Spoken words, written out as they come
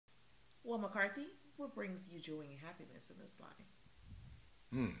Well, McCarthy, what brings you joy and happiness in this life?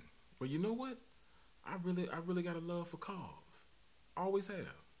 Well, you know what? I really got a love for cars. Always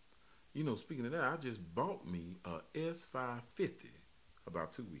have. You know, speaking of that, I just bought me a S550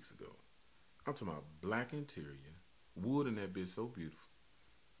 about 2 weeks ago. I'm talking about black interior, wood in that bitch so beautiful.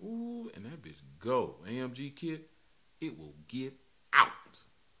 Ooh, and that bitch go. AMG kit, it will get out.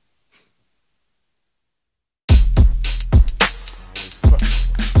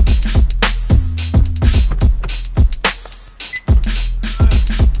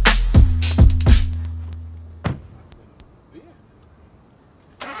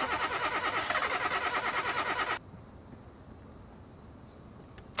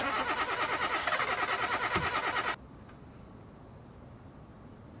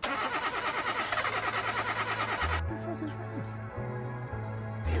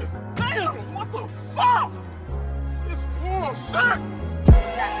 Damn, what the fuck? It's bullshit.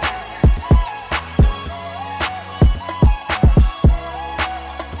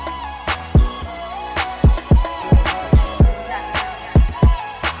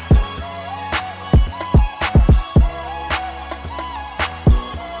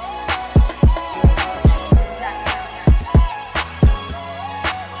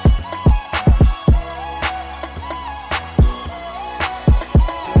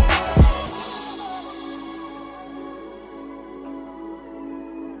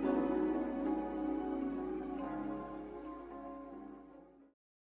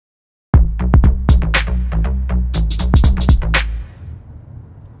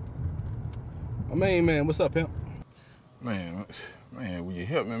 Man, what's up, pimp? Man, will you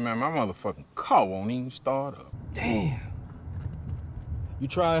help me, man? My motherfucking car won't even start up. Damn. You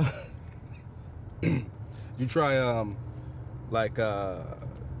try,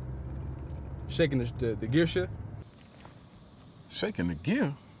 shaking the gear shift? Shaking the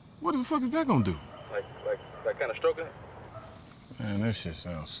gear? What the fuck is that gonna do? Like kind of stroking it? Man, that shit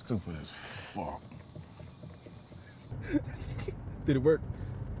sounds stupid as fuck. Did it work?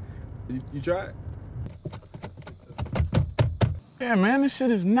 You try it? Yeah, man, this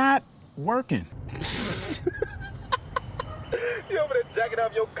shit is not working. You over there jacking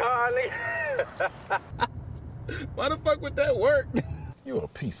off your car, nigga? Why the fuck would that work? You a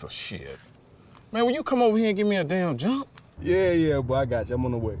piece of shit. Man, will you come over here and give me a damn jump? Yeah, boy, I got you. I'm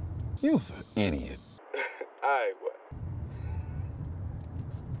on the way. You's an idiot. All right,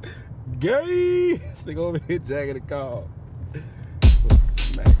 boy. Gay! This nigga over here jacking the car.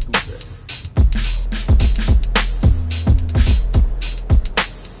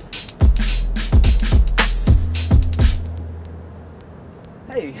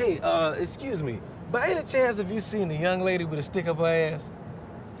 Hey, excuse me. By any chance have you seen the young lady with a stick up her ass?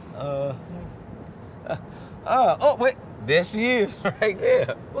 Oh, wait. There she is, right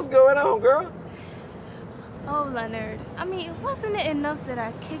there. What's going on, girl? Oh, Leonard. I mean, wasn't it enough that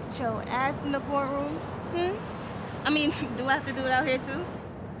I kicked your ass in the courtroom? I mean, do I have to do it out here, too?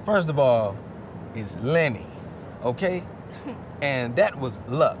 First of all, it's Lenny, okay? And that was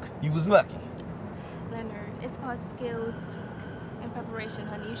luck. You was lucky. Leonard, it's called skills and preparation,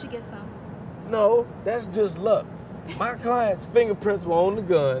 honey. You should get some. No, that's just luck. My client's fingerprints were on the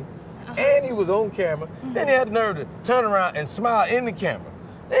gun, and he was on camera. Then he had the nerve to turn around and smile in the camera.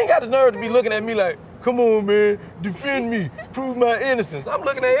 They ain't got the nerve to be looking at me like, come on, man, defend me, prove my innocence. I'm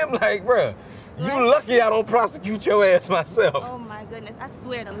looking at him like, bruh, you lucky I don't prosecute your ass myself. Oh, my goodness. I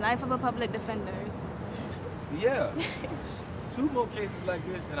swear, the life of a public defender is... Yeah. 2 more cases like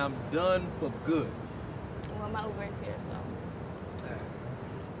this, and I'm done for good. Well, my Uber is here, so...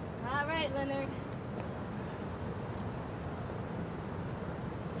 All right, Leonard.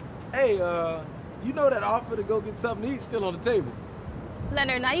 Hey, you know that offer to go get something to eat still on the table?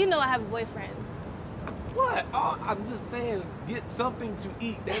 Leonard, now you know I have a boyfriend. What? Oh, I'm just saying, get something to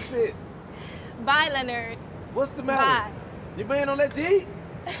eat. That's it. Bye, Leonard. What's the matter? Bye. Your man don't let you eat?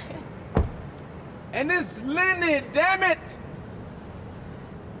 And it's Lenny, damn it!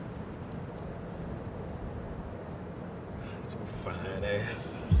 Your fine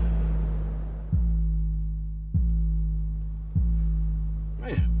ass.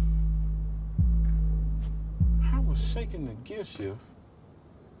 Man, how was shaking the gear shift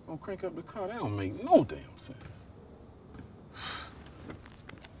gonna crank up the car? That don't make no damn sense.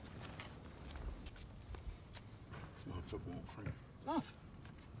 This motherfucker won't crank nothing.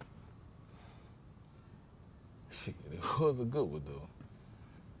 Shit, it was a good one though.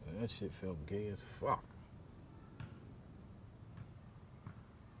 That shit felt gay as fuck.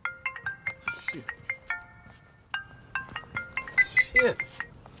 Shit.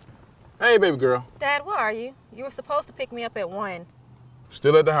 Hey, baby girl. Dad, where are you? You were supposed to pick me up at 1.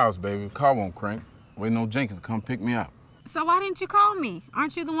 Still at the house, baby. Car won't crank. Waiting on Jenkins to come pick me up. So why didn't you call me?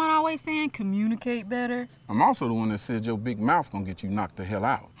 Aren't you the one always saying communicate better? I'm also the one that said your big mouth gonna get you knocked the hell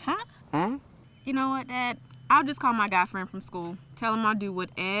out. Huh? Huh? You know what, Dad? I'll just call my guy friend from school. Tell him I'll do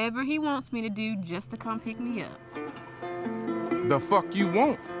whatever he wants me to do just to come pick me up. The fuck you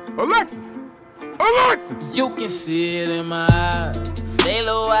want? Alexis! Alexis! You can see it in my eyes. Lay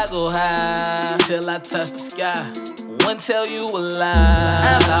low, I go high till I touch the sky. Won't tell you a lie.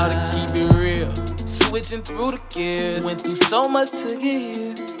 I'm about to keep it real. Switching through the gears. Went through so much to get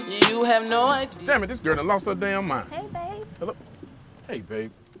here. You have no idea. Damn it, this girl done lost her damn mind. Hey, babe. Hello? Hey,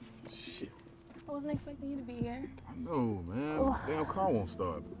 babe. Shit. I wasn't expecting you to be here. I know, man. Oh. Damn car won't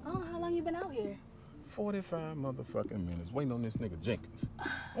start. Oh, how long you been out here? 45 motherfucking minutes waiting on this nigga Jenkins. I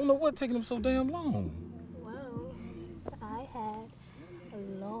don't know what taking him so damn long. Well, I had a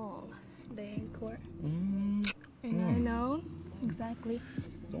long day in court. And I know exactly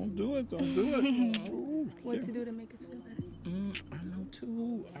Don't do it, don't do it. Ooh, what shit. to do to make us feel better. I know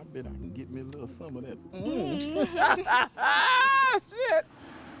too. I bet I can get me a little some of that. Shit.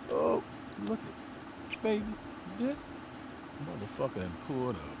 Oh, look at baby. This motherfucker done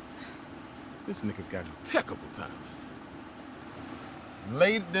pulled up. This nigga's got impeccable timing.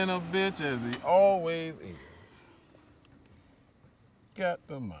 Late than a bitch as he always is. Got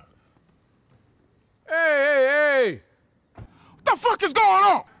the money. Hey! What the fuck is going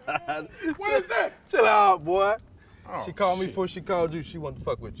on? What is that? Chill out, boy. Oh, She called me shit. before she called you. She wanted to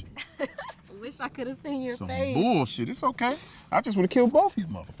fuck with you. Wish I could have seen your Some face. bullshit. It's okay. I just would have killed both of you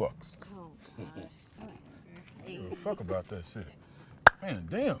motherfuckers. Oh, gosh. Give a fuck about that shit. Man,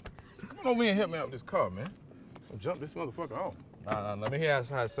 damn. Come over here and help me out with this car, man. Don't jump this motherfucker off. Nah, let me hear how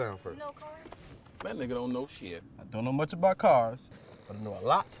it sounds first. You know cars? That nigga don't know shit. I don't know much about cars, but I know a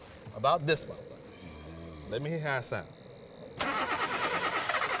lot about this one. Let me hear how it sounds.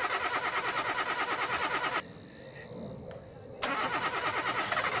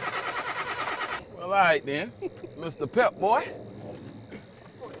 Well, all right then. Mr. Pep Boy.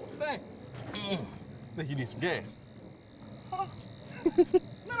 Thank Think you need some gas.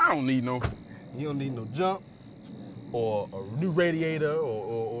 I don't need no. You don't need no jump or a new radiator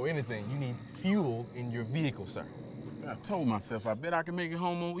or anything. You need fuel in your vehicle, sir. I told myself I bet I can make it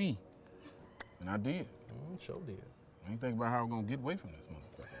home on E. And I did. Sure did. I ain't think about how I'm gonna get away from this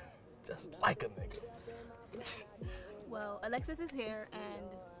motherfucker. Just like a nigga. Well, Alexis is here,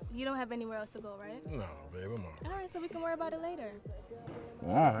 and you don't have anywhere else to go, right? No, babe, I'm all right. All right, so we can worry about it later.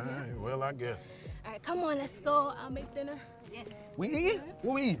 All right, well, I guess. All right, come on, let's go. I'll make dinner. Yes. We eating?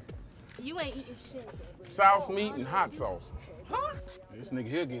 What we eating? You ain't eating shit. Sauce meat and hot sauce. Huh? This nigga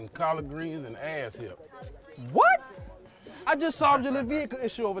here getting collard greens and ass hip. What? I just solved your little vehicle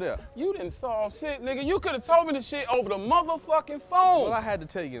issue over there. You didn't solve shit, nigga. You could have told me the shit over the motherfucking phone. Well, I had to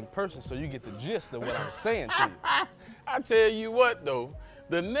tell you in person so you get the gist of what I was saying to you. I tell you what, though.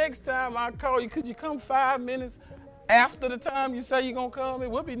 The next time I call you, could you come 5 minutes after the time you say you're gonna come?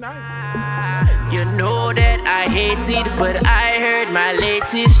 It would be nice. You know that I hate it, but I heard my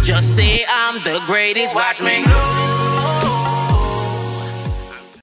latest just say I'm the greatest. Watch me.